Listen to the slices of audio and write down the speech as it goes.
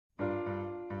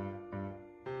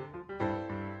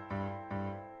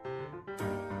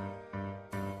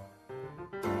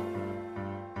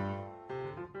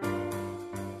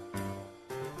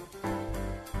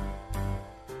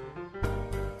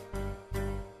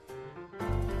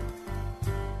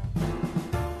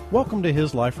Welcome to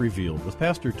His Life Revealed with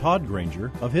Pastor Todd Granger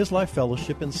of His Life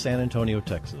Fellowship in San Antonio,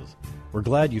 Texas. We're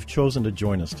glad you've chosen to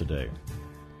join us today.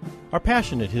 Our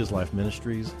passion at His Life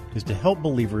Ministries is to help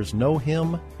believers know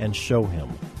Him and show Him.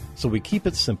 So we keep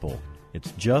it simple.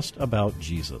 It's just about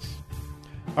Jesus.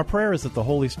 Our prayer is that the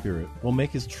Holy Spirit will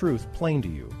make His truth plain to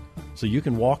you, so you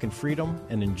can walk in freedom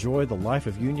and enjoy the life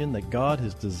of union that God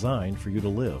has designed for you to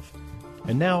live.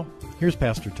 And now, here's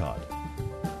Pastor Todd.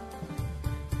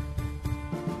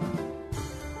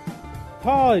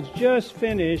 Paul has just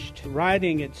finished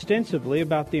writing extensively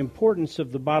about the importance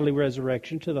of the bodily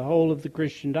resurrection to the whole of the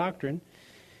Christian doctrine.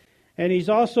 And he's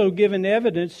also given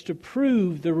evidence to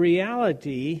prove the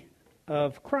reality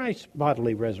of Christ's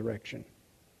bodily resurrection.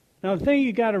 Now, the thing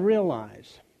you got to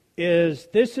realize is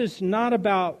this is not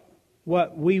about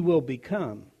what we will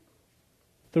become.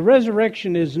 The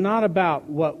resurrection is not about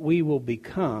what we will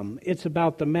become. It's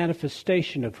about the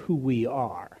manifestation of who we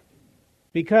are.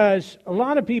 Because a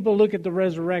lot of people look at the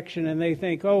resurrection and they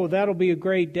think, oh, that'll be a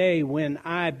great day when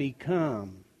I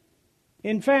become.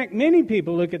 In fact, many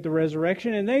people look at the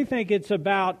resurrection and they think it's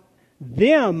about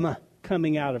them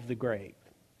coming out of the grave.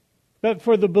 But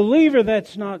for the believer,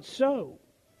 that's not so.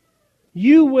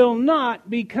 You will not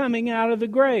be coming out of the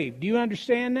grave. Do you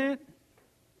understand that?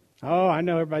 Oh, I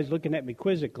know everybody's looking at me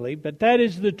quizzically, but that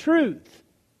is the truth.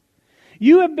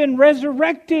 You have been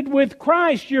resurrected with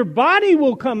Christ. Your body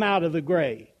will come out of the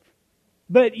grave,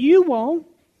 but you won't.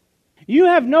 You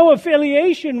have no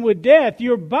affiliation with death.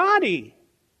 Your body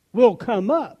will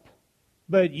come up,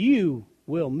 but you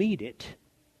will meet it.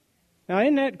 Now,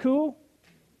 isn't that cool?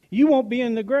 You won't be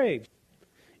in the grave.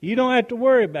 You don't have to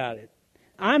worry about it.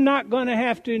 I'm not going to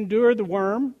have to endure the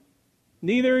worm.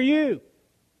 Neither are you.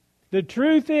 The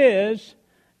truth is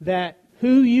that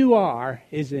who you are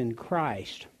is in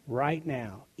Christ right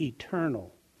now.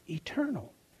 Eternal.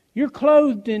 Eternal. You're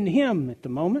clothed in Him at the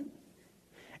moment.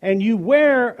 And you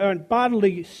wear a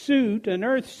bodily suit, an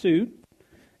earth suit,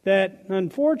 that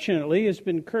unfortunately has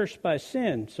been cursed by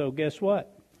sin. So guess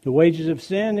what? The wages of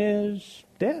sin is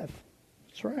death.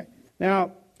 That's right.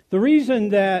 Now, the reason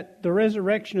that the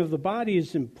resurrection of the body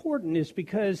is important is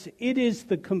because it is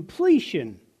the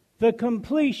completion, the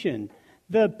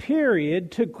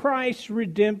period to Christ's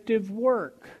redemptive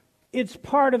work. It's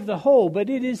part of the whole, but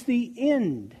it is the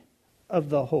end of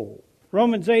the whole.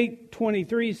 Romans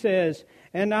 8:23 says,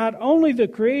 and not only the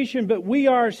creation, but we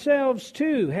ourselves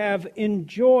too have and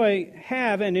enjoy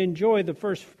the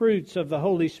first fruits of the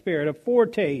Holy Spirit, a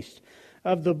foretaste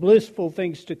of the blissful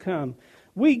things to come.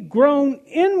 We groan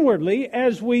inwardly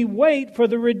as we wait for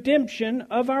the redemption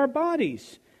of our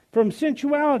bodies from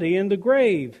sensuality and the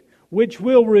grave, which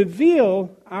will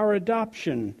reveal our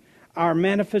adoption, our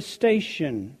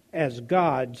manifestation as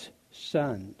God's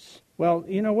sons. Well,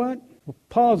 you know what?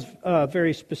 Paul's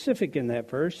very specific in that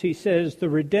verse. He says the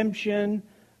redemption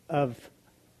of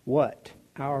what?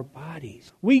 Our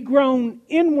bodies. We groan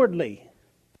inwardly.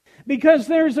 Because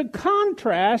there's a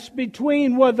contrast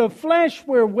between what the flesh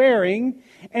we're wearing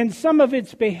and some of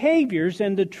its behaviors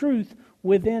and the truth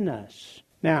within us.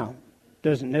 Now,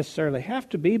 doesn't necessarily have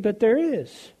to be, but there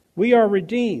is. We are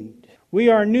redeemed. We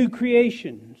are new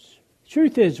creations. The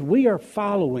truth is, we are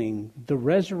following the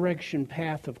resurrection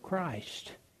path of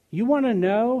Christ. You want to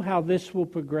know how this will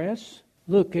progress?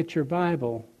 Look at your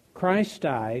Bible. Christ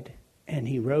died, and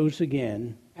He rose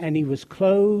again, and He was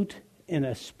clothed in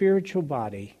a spiritual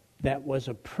body that was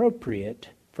appropriate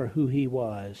for who He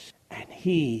was. And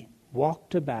He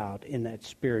walked about in that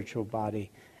spiritual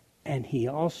body. And He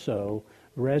also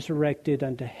resurrected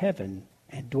unto heaven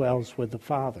and dwells with the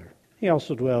Father. He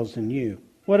also dwells in you.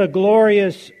 What a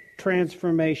glorious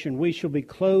transformation. We shall be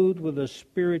clothed with a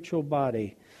spiritual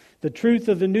body. The truth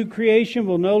of the new creation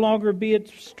will no longer be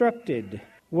obstructed.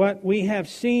 What we have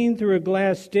seen through a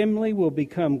glass dimly will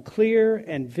become clear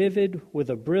and vivid with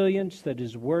a brilliance that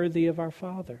is worthy of our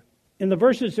Father. In the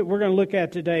verses that we're going to look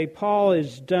at today, Paul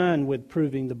is done with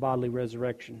proving the bodily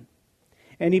resurrection.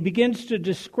 And he begins to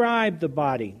describe the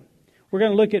body. We're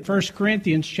going to look at 1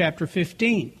 Corinthians chapter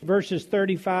 15, verses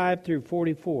 35 through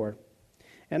 44.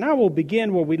 And I will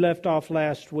begin where we left off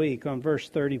last week on verse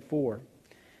 34.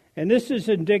 And this is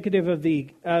indicative of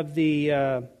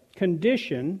the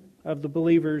condition of the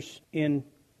believers in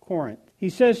Corinth. He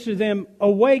says to them,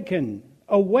 awaken,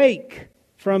 awake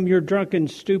from your drunken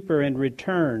stupor and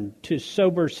return to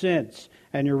sober sense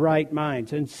and your right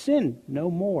minds, and sin no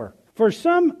more. For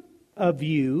some of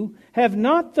you have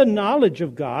not the knowledge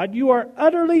of God. You are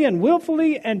utterly and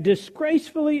willfully and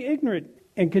disgracefully ignorant,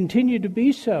 and continue to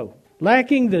be so,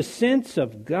 lacking the sense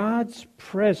of God's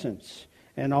presence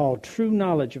and all true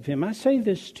knowledge of Him. I say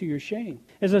this to your shame.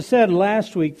 As I said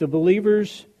last week, the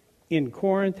believers in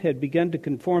Corinth had begun to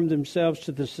conform themselves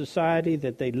to the society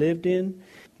that they lived in.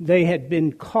 They had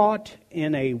been caught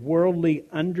in a worldly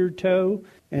undertow,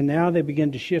 and now they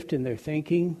began to shift in their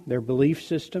thinking, their belief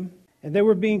system, and they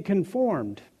were being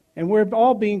conformed. And we're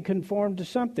all being conformed to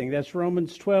something. That's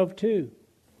Romans 12:2.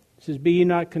 It says, be ye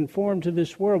not conformed to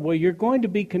this world. Well, you're going to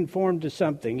be conformed to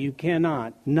something. You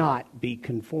cannot not be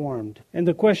conformed. And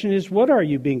the question is, what are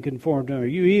you being conformed to? Are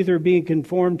you either being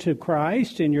conformed to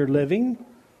Christ in your living,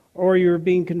 or you're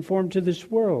being conformed to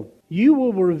this world? You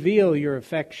will reveal your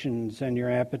affections and your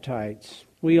appetites.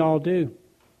 We all do.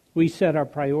 We set our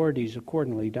priorities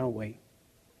accordingly, don't we?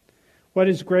 What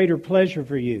is greater pleasure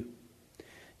for you?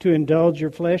 To indulge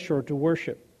your flesh or to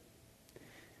worship?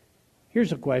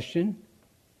 Here's a question.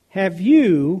 Have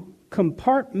you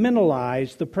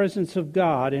compartmentalized the presence of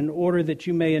God in order that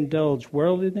you may indulge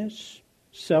worldliness,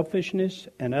 selfishness,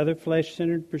 and other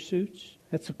flesh-centered pursuits?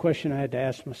 That's a question I had to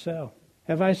ask myself.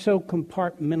 Have I so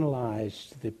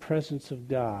compartmentalized the presence of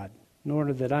God in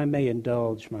order that I may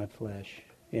indulge my flesh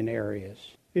in areas?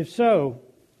 If so,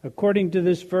 according to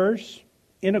this verse,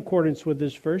 in accordance with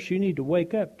this verse, you need to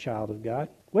wake up, child of God.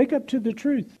 Wake up to the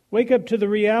truth. Wake up to the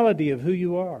reality of who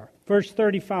you are. Verse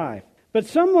 35. But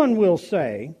someone will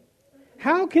say,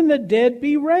 how can the dead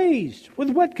be raised? With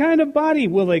what kind of body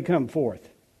will they come forth?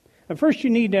 Now, first you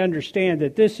need to understand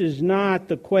that this is not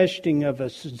the questioning of a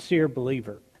sincere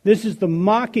believer. This is the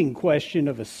mocking question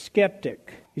of a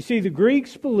skeptic. You see, the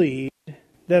Greeks believed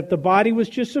that the body was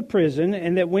just a prison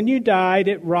and that when you died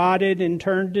it rotted and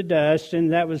turned to dust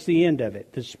and that was the end of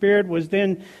it. The spirit was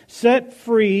then set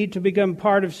free to become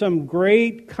part of some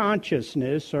great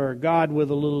consciousness, or God with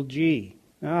a little g.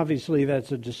 Now, obviously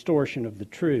that's a distortion of the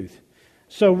truth.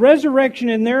 So resurrection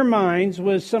in their minds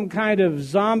was some kind of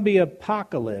zombie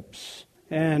apocalypse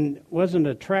and wasn't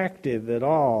attractive at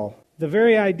all. The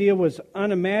very idea was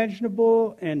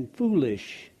unimaginable and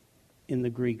foolish in the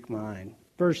Greek mind.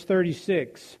 Verse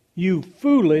 36, you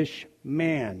foolish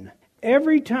man.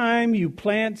 Every time you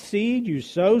plant seed, you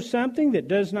sow something that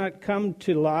does not come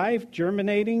to life,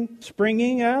 germinating,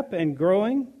 springing up, and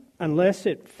growing, unless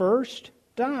it first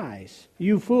dies.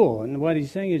 You fool. And what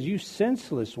he's saying is, you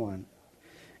senseless one.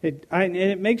 And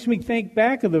it makes me think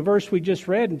back of the verse we just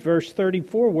read in verse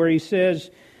 34, where he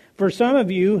says, for some of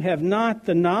you have not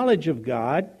the knowledge of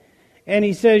God. And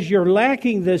he says you're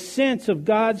lacking the sense of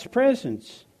God's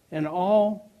presence and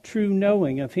all true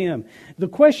knowing of Him. The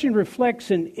question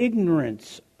reflects an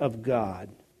ignorance of God.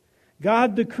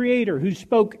 God the Creator, who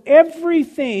spoke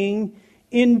everything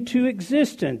into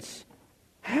existence.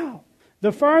 How?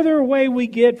 The farther away we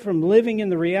get from living in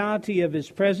the reality of His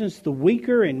presence, the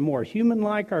weaker and more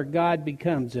human-like our God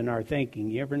becomes in our thinking.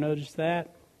 You ever notice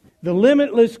that? The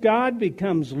limitless God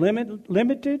becomes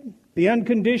limited. The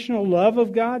unconditional love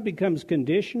of God becomes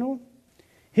conditional.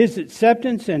 His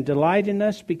acceptance and delight in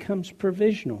us becomes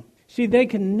provisional. See, they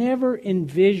can never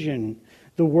envision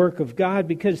the work of God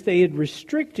because they had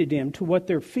restricted Him to what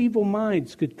their feeble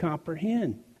minds could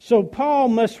comprehend. So Paul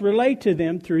must relate to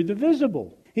them through the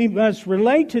visible. He must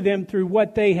relate to them through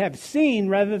what they have seen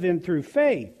rather than through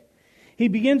faith. He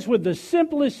begins with the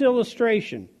simplest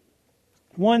illustration,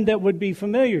 one that would be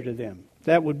familiar to them.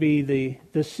 That would be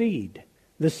the seed.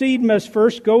 The seed must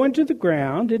first go into the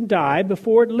ground and die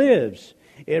before it lives.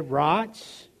 It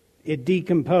rots, it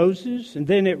decomposes, and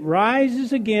then it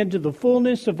rises again to the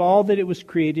fullness of all that it was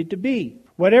created to be.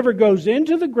 Whatever goes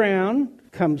into the ground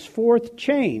comes forth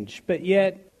changed, but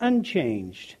yet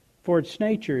unchanged, for its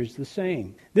nature is the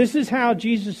same. This is how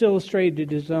Jesus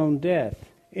illustrated His own death.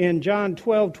 In John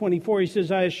 12:24, He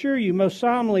says, I assure you, most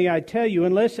solemnly I tell you,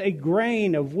 unless a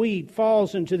grain of wheat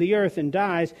falls into the earth and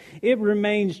dies, it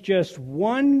remains just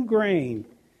one grain.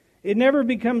 It never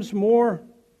becomes more,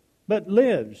 but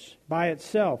lives by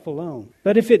itself alone.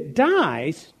 But if it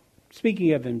dies,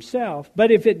 speaking of Himself,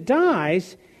 but if it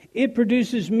dies, it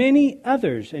produces many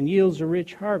others and yields a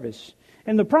rich harvest.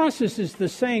 And the process is the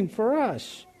same for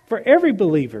us, for every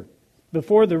believer.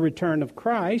 Before the return of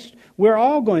Christ, we're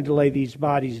all going to lay these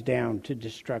bodies down to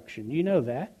destruction. You know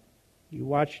that. You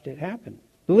watched it happen.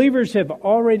 Believers have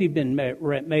already been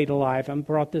made alive. I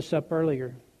brought this up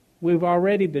earlier. We've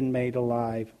already been made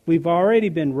alive. We've already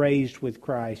been raised with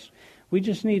Christ. We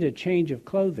just need a change of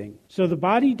clothing. So the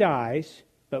body dies,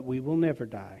 but we will never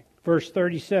die. Verse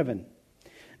 37.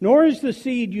 Nor is the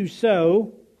seed you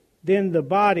sow then the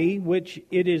body which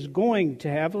it is going to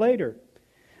have later.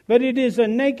 But it is a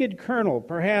naked kernel,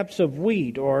 perhaps of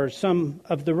wheat or some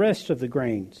of the rest of the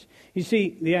grains. You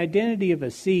see, the identity of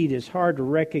a seed is hard to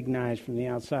recognize from the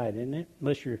outside, isn't it?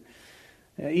 Unless you're,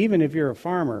 even if you're a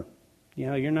farmer,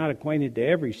 You're not acquainted to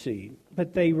every seed.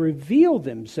 But they reveal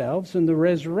themselves in the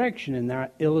resurrection, in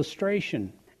that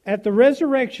illustration. At the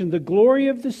resurrection, the glory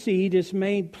of the seed is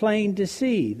made plain to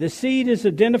see. The seed is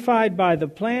identified by the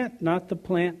plant, not the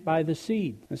plant by the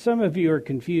seed. And some of you are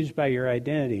confused by your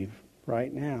identity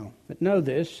right now. But know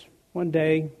this, one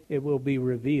day it will be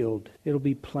revealed. It'll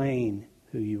be plain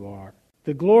who you are.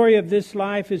 The glory of this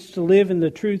life is to live in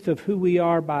the truth of who we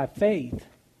are by faith,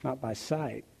 not by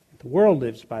sight. The world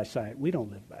lives by sight. We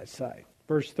don't live by sight.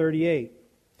 Verse 38.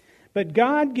 But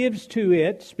God gives to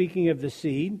it, speaking of the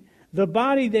seed, the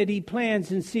body that He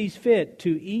plans and sees fit,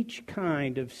 to each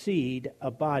kind of seed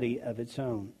a body of its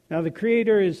own. Now the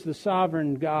Creator is the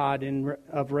sovereign God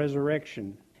of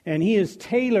resurrection, and He is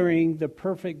tailoring the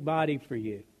perfect body for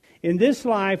you. In this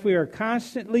life, we are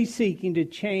constantly seeking to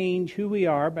change who we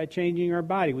are by changing our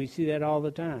body. We see that all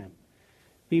the time.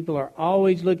 People are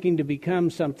always looking to become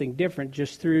something different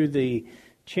just through the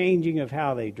changing of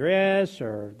how they dress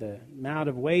or the amount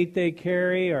of weight they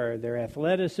carry or their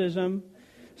athleticism.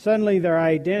 Suddenly their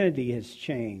identity has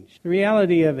changed. The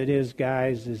reality of it is,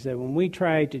 guys, is that when we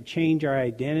try to change our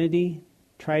identity,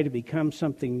 try to become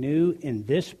something new in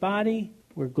this body,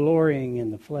 we're glorying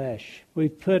in the flesh.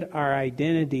 We've put our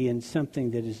identity in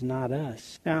something that is not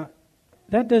us. Now,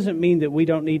 that doesn't mean that we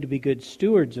don't need to be good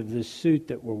stewards of this suit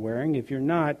that we're wearing. If you're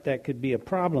not, that could be a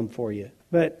problem for you.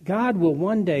 But God will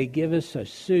one day give us a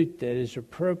suit that is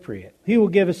appropriate. He will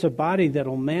give us a body that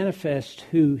will manifest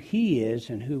who He is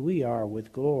and who we are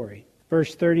with glory.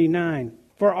 Verse 39,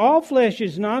 for all flesh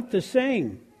is not the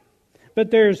same, but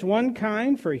there's one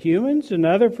kind for humans,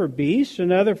 another for beasts,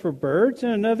 another for birds,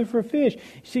 and another for fish.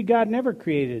 See, God never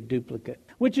created a duplicate,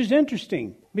 which is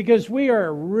interesting because we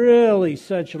are really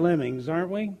such lemmings, aren't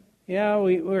we? Yeah,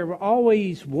 we're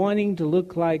always wanting to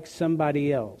look like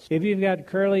somebody else. If you've got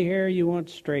curly hair, you want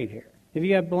straight hair. If you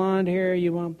got blonde hair,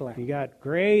 you want black. You got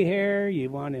gray hair, you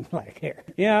want in black hair.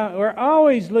 Yeah, we're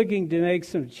always looking to make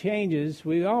some changes.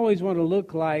 We always want to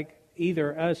look like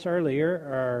either us earlier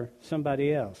or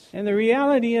somebody else. And the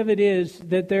reality of it is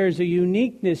that there's a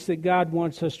uniqueness that God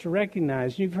wants us to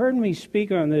recognize. You've heard me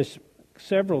speak on this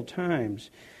several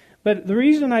times. But the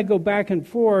reason I go back and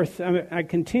forth, I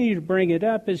continue to bring it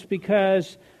up, is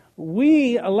because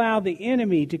we allow the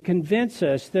enemy to convince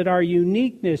us that our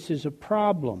uniqueness is a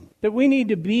problem, that we need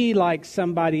to be like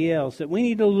somebody else, that we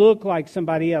need to look like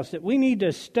somebody else, that we need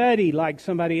to study like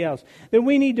somebody else, that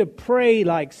we need to pray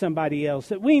like somebody else,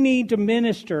 that we need to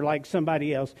minister like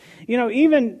somebody else.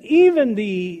 Even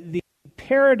the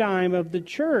paradigm of the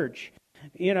church.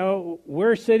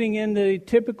 We're sitting in the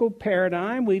typical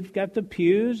paradigm. We've got the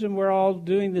pews and we're all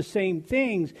doing the same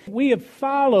things. We have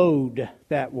followed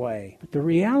that way. But the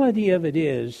reality of it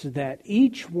is that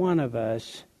each one of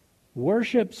us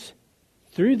worships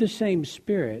through the same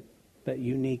Spirit, but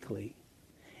uniquely.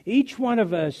 Each one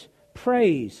of us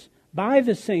prays by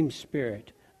the same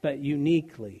Spirit, but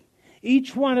uniquely.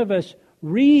 Each one of us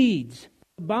reads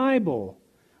the Bible,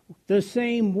 the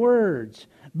same words,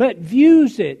 but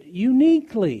views it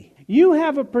uniquely. You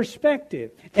have a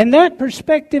perspective, and that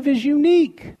perspective is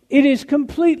unique. It is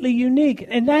completely unique,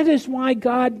 and that is why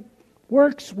God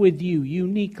works with you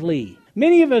uniquely.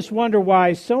 Many of us wonder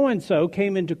why so-and-so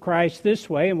came into Christ this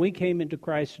way, and we came into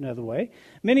Christ another way.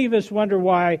 Many of us wonder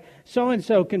why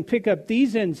so-and-so can pick up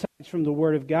these insights from the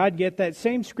Word of God, yet that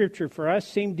same Scripture for us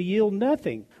seemed to yield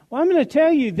nothing. Well, I'm going to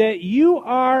tell you that you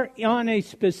are on a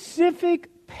specific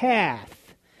path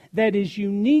that is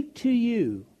unique to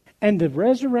you. And the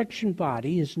resurrection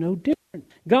body is no different.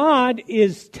 God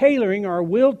is tailoring, or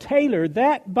will tailor,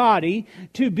 that body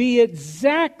to be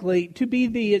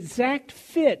the exact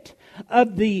fit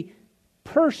of the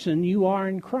person you are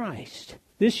in Christ.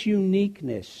 This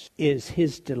uniqueness is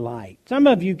His delight. Some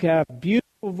of you have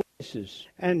beautiful voices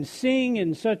and sing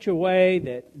in such a way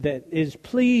that is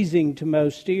pleasing to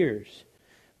most ears.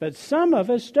 But some of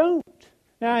us don't.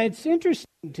 Now, it's interesting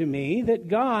to me that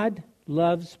God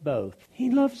loves both.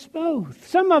 He loves both.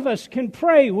 Some of us can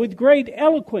pray with great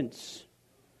eloquence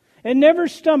and never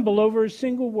stumble over a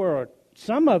single word.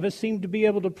 Some of us seem to be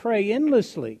able to pray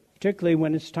endlessly, particularly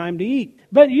when it's time to eat.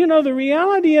 But the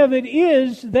reality of it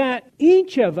is that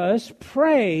each of us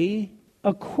pray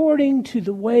according to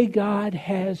the way God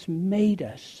has made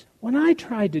us. When I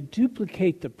try to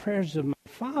duplicate the prayers of my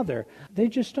Father, they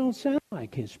just don't sound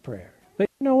like His prayer. But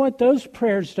you know what? Those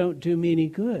prayers don't do me any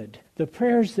good. The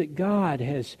prayers that God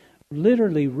has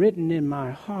literally written in my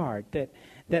heart,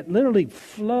 that literally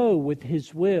flow with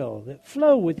His will, that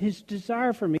flow with His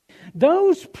desire for me,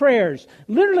 those prayers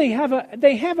literally have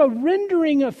a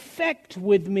rendering effect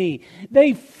with me.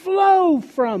 They flow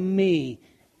from me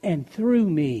and through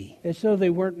me, as though they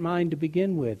weren't mine to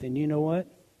begin with. And you know what?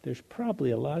 There's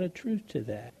probably a lot of truth to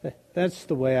that. That's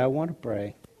the way I want to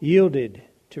pray. Yielded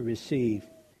to receive.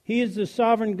 He is the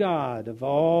sovereign God of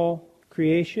all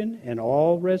creation and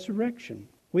all resurrection.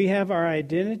 We have our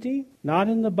identity, not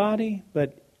in the body,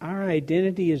 but our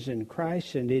identity is in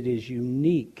Christ, and it is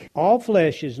unique. All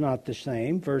flesh is not the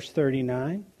same, verse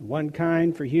 39. One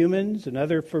kind for humans,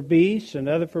 another for beasts,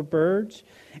 another for birds,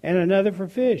 and another for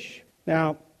fish.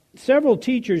 Now, several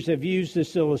teachers have used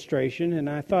this illustration, and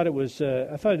I thought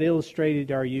it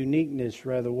illustrated our uniqueness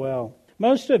rather well.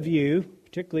 Most of you,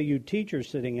 particularly you teachers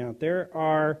sitting out there,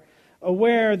 are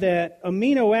aware that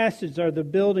amino acids are the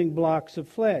building blocks of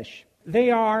flesh.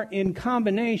 They are, in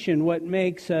combination, what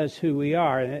makes us who we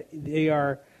are.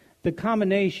 The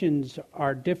combinations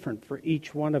are different for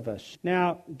each one of us.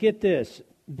 Now, get this.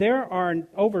 There are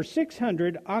over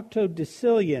 600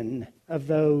 octodecillion of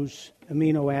those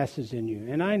amino acids in you.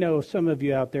 And I know some of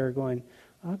you out there are going,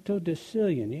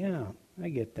 octodecillion, yeah, I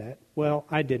get that. Well,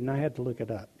 I didn't. I had to look it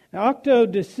up.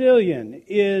 Octodecillion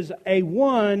is a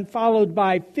 1 followed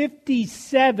by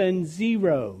 57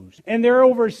 zeros. And there are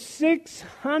over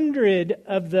 600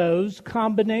 of those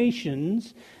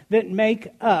combinations that make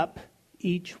up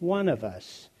each one of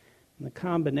us. And the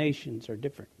combinations are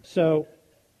different. So,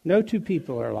 no two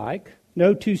people are alike.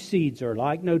 No two seeds are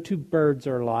alike. No two birds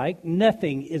are alike.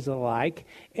 Nothing is alike.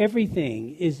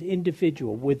 Everything is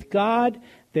individual. With God,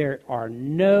 there are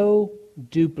no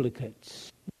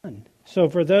duplicates. None. So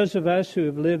for those of us who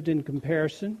have lived in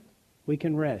comparison, we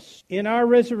can rest. In our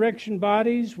resurrection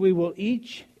bodies, we will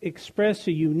each express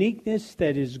a uniqueness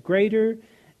that is greater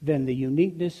than the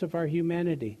uniqueness of our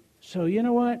humanity. So you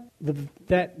know what?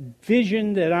 That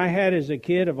vision that I had as a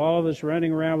kid of all of us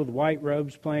running around with white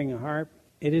robes playing a harp,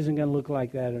 it isn't going to look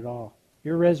like that at all.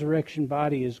 Your resurrection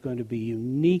body is going to be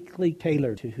uniquely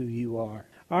tailored to who you are.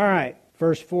 All right,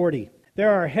 verse 40.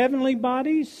 There are heavenly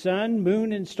bodies, sun,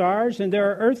 moon, and stars, and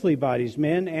there are earthly bodies,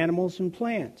 men, animals, and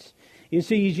plants. You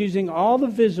see, he's using all the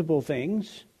visible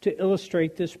things to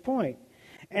illustrate this point.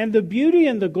 And the beauty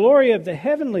and the glory of the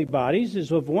heavenly bodies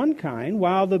is of one kind,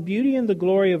 while the beauty and the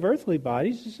glory of earthly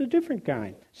bodies is a different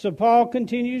kind. So Paul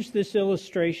continues this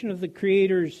illustration of the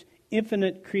Creator's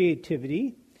infinite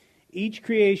creativity. Each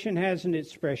creation has an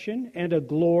expression and a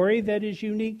glory that is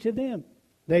unique to them.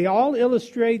 They all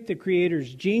illustrate the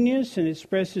Creator's genius and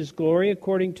express His glory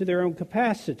according to their own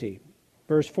capacity.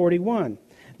 Verse 41,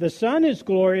 the sun is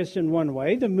glorious in one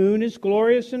way, the moon is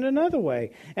glorious in another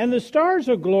way, and the stars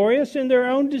are glorious in their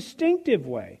own distinctive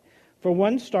way. For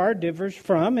one star differs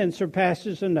from and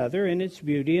surpasses another in its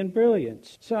beauty and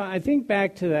brilliance. So I think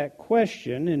back to that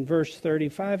question in verse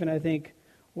 35, and I think,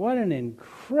 what an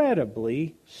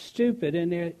incredibly stupid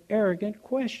and arrogant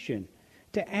question.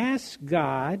 To ask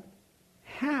God,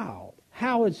 how?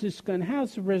 How's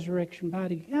the resurrection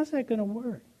body, how's that going to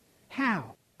work?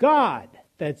 How? God.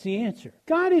 That's the answer.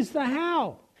 God is the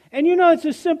how. And you know, it's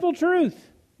a simple truth.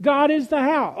 God is the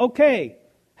how. Okay,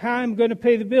 how I'm going to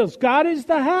pay the bills. God is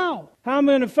the how. How I'm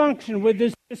going to function with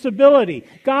this disability.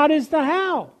 God is the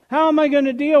how. How am I going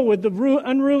to deal with the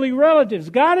unruly relatives?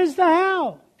 God is the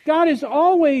how. God is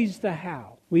always the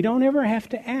how. We don't ever have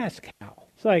to ask how.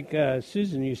 It's like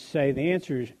Susan used to say, the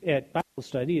answer at Bible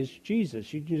study is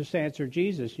Jesus. You can just answer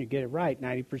Jesus and you get it right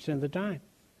 90% of the time,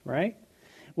 right?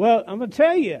 Well, I'm going to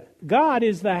tell you, God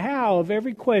is the how of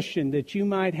every question that you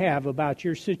might have about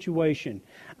your situation.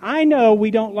 I know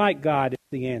we don't like God as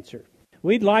the answer.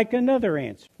 We'd like another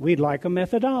answer. We'd like a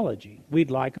methodology.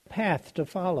 We'd like a path to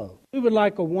follow. We would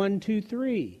like a 1, 2,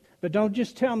 3. But don't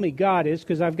just tell me God is,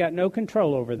 because I've got no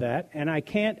control over that, and I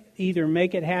can't either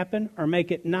make it happen or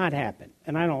make it not happen.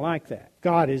 And I don't like that.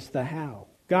 God is the how.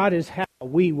 God is how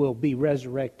we will be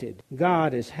resurrected.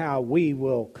 God is how we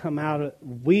will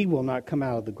not come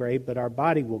out of the grave, but our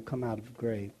body will come out of the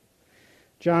grave.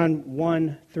 John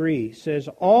 1:3 says,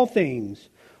 all things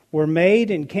were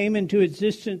made and came into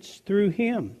existence through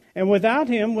Him. And without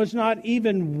Him was not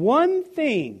even one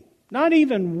thing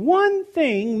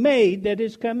made that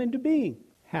has come into being.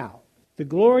 How? The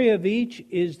glory of each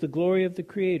is the glory of the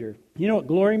Creator. You know what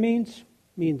glory means? It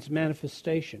means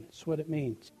manifestation. That's what it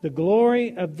means. The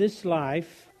glory of this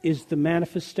life is the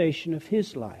manifestation of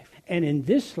His life. And in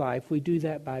this life, we do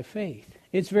that by faith.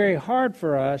 It's very hard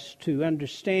for us to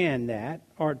understand that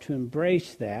or to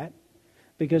embrace that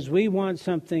because we want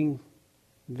something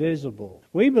visible.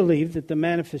 We believe that the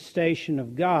manifestation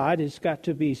of God has got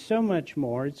to be so much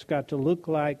more. It's got to look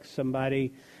like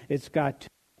somebody. It's got to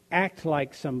act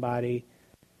like somebody.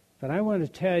 But I want to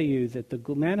tell you that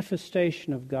the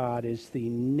manifestation of God is the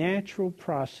natural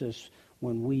process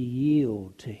when we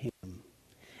yield to Him.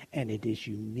 And it is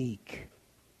unique.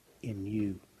 in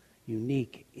you.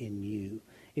 Unique in you.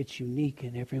 It's unique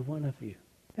in every one of you.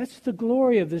 That's the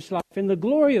glory of this life. And the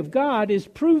glory of God is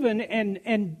proven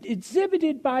and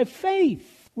exhibited by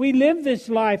faith. We live this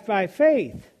life by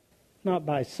faith, not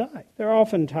by sight. There are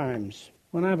often times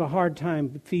when I have a hard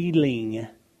time feeling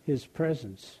His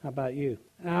presence. How about you?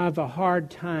 I have a hard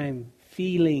time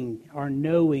feeling or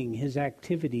knowing His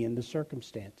activity in the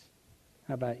circumstance.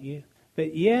 How about you?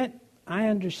 But yet, I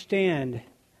understand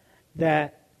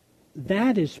that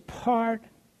is part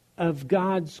of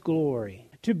God's glory.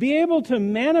 To be able to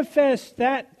manifest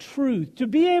that truth, to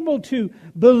be able to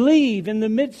believe in the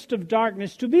midst of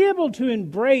darkness, to be able to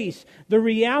embrace the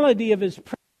reality of His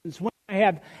presence when I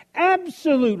have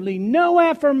absolutely no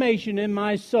affirmation in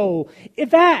my soul,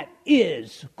 if that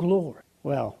is glory.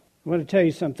 Well, I want to tell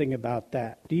you something about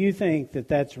that. Do you think that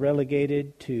that's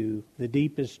relegated to the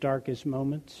deepest, darkest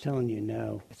moments? I'm telling you,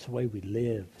 no. It's the way we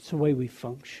live. It's the way we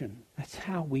function. That's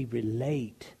how we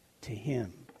relate to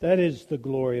Him. That is the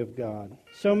glory of God.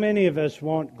 So many of us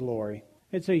want glory.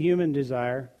 It's a human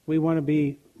desire. We want to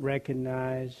be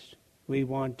recognized. We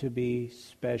want to be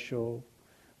special.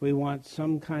 We want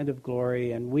some kind of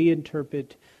glory, and we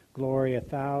interpret glory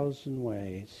 1,000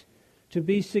 ways. To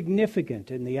be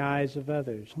significant in the eyes of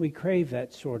others. We crave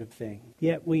that sort of thing.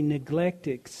 Yet we neglect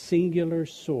its singular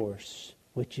source,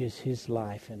 which is His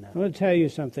life in us. I want to tell you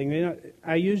something.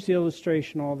 I use the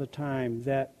illustration all the time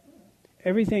that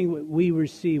everything we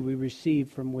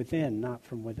receive from within, not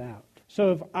from without.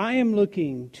 So if I am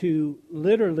looking to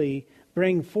literally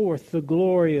bring forth the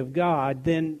glory of God,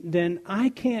 then I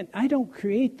don't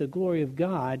create the glory of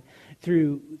God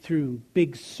through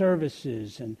big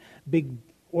services and big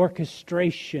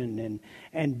orchestration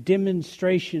and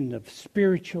demonstration of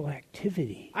spiritual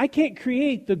activity. I can't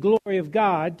create the glory of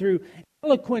God through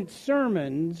eloquent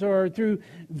sermons or through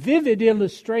vivid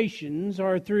illustrations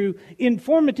or through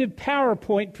informative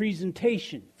PowerPoint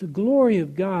presentation. The glory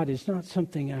of God is not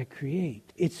something I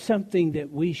create. It's something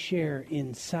that we share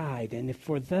inside. And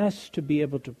for us to be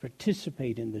able to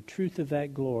participate in the truth of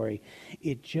that glory,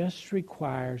 it just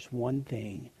requires one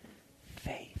thing: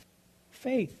 faith.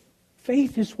 Faith.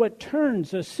 Faith is what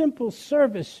turns a simple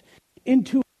service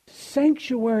into a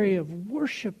sanctuary of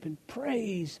worship and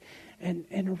praise and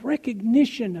a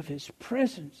recognition of His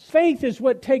presence. Faith is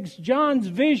what takes John's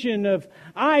vision of,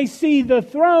 I see the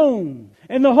throne,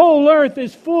 and the whole earth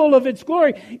is full of its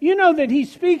glory. You know that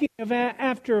he's speaking of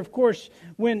after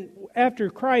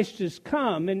Christ has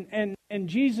come and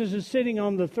Jesus is sitting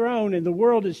on the throne and the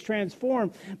world is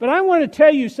transformed. But I want to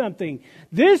tell you something.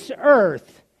 This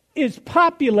earth is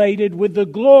populated with the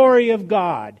glory of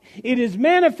God. It is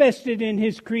manifested in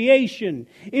His creation.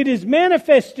 It is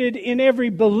manifested in every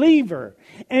believer.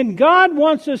 And God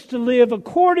wants us to live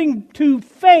according to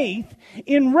faith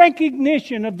in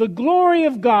recognition of the glory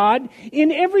of God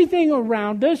in everything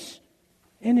around us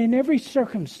and in every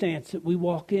circumstance that we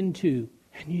walk into.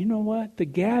 And you know what? The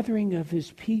gathering of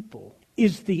His people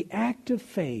is the act of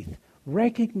faith,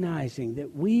 recognizing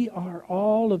that we are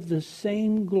all of the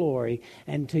same glory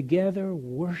and together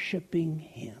worshiping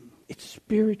Him. It's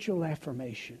spiritual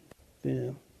affirmation.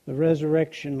 The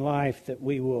resurrection life that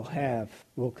we will have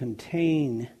will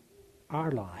contain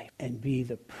our life and be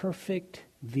the perfect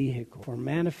vehicle for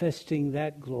manifesting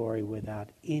that glory without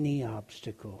any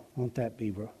obstacle. Won't that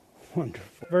be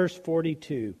wonderful? Verse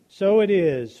 42. So it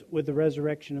is with the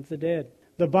resurrection of the dead.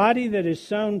 The body that is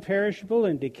sown perishable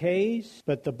and decays,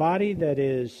 but the body that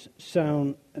is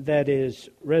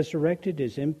resurrected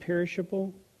is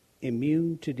imperishable,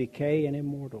 immune to decay, and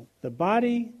immortal. The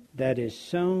body that is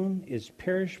sown is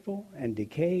perishable and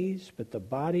decays, but the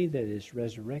body that is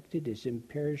resurrected is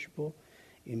imperishable,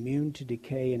 immune to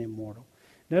decay, and immortal.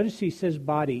 Notice he says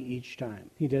body each time.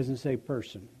 He doesn't say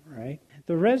person, right?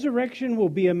 The resurrection will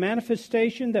be a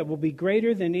manifestation that will be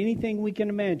greater than anything we can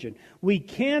imagine. We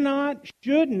cannot,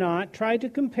 should not try to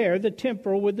compare the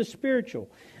temporal with the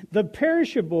spiritual, the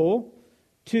perishable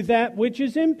to that which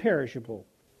is imperishable.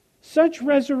 Such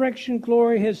resurrection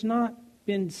glory has not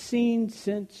been seen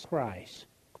since Christ.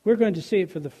 We're going to see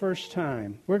it for the first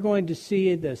time. We're going to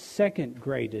see the second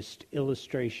greatest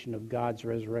illustration of God's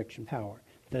resurrection power.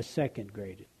 The second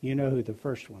greatest. You know who the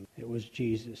first one? It was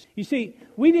Jesus. You see,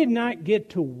 we did not get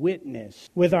to witness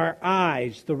with our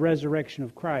eyes the resurrection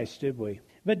of Christ, did we?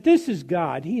 But this is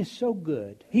God. He is so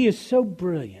good. He is so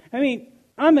brilliant. I mean,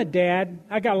 I'm a dad.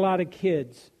 I got a lot of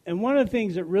kids. And one of the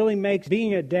things that really makes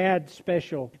being a dad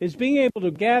special is being able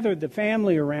to gather the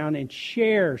family around and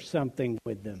share something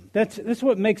with them. That's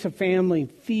what makes a family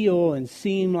feel and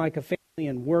seem like a family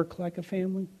and work like a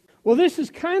family. Well, this is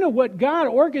kind of what God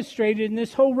orchestrated in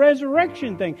this whole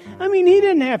resurrection thing. I mean, He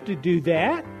didn't have to do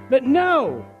that. But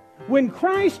no, When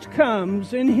Christ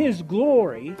comes in His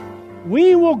glory,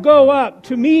 we will go up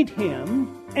to meet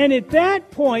Him, and at that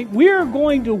point, we are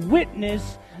going to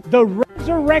witness the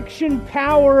resurrection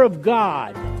power of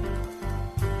God.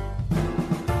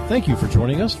 Thank you for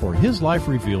joining us for His Life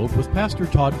Revealed with Pastor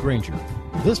Todd Granger.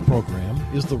 This program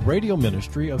is the radio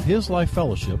ministry of His Life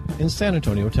Fellowship in San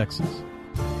Antonio, Texas.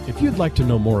 If you'd like to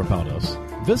know more about us,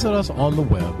 visit us on the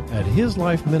web at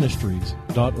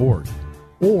hislifeministries.org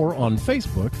or on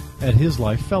Facebook at His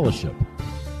Life Fellowship.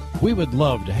 We would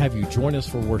love to have you join us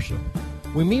for worship.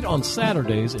 We meet on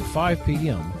Saturdays at 5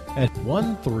 p.m. at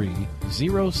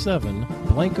 1307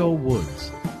 Blanco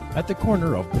Woods, at the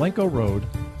corner of Blanco Road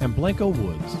and Blanco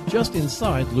Woods, just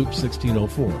inside Loop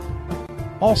 1604.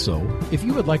 Also, if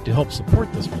you would like to help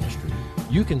support this ministry,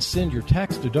 you can send your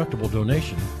tax-deductible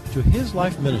donation to His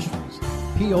Life Ministries,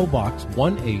 P.O. Box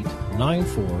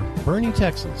 1894, Boerne,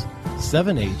 Texas,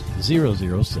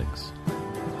 78006.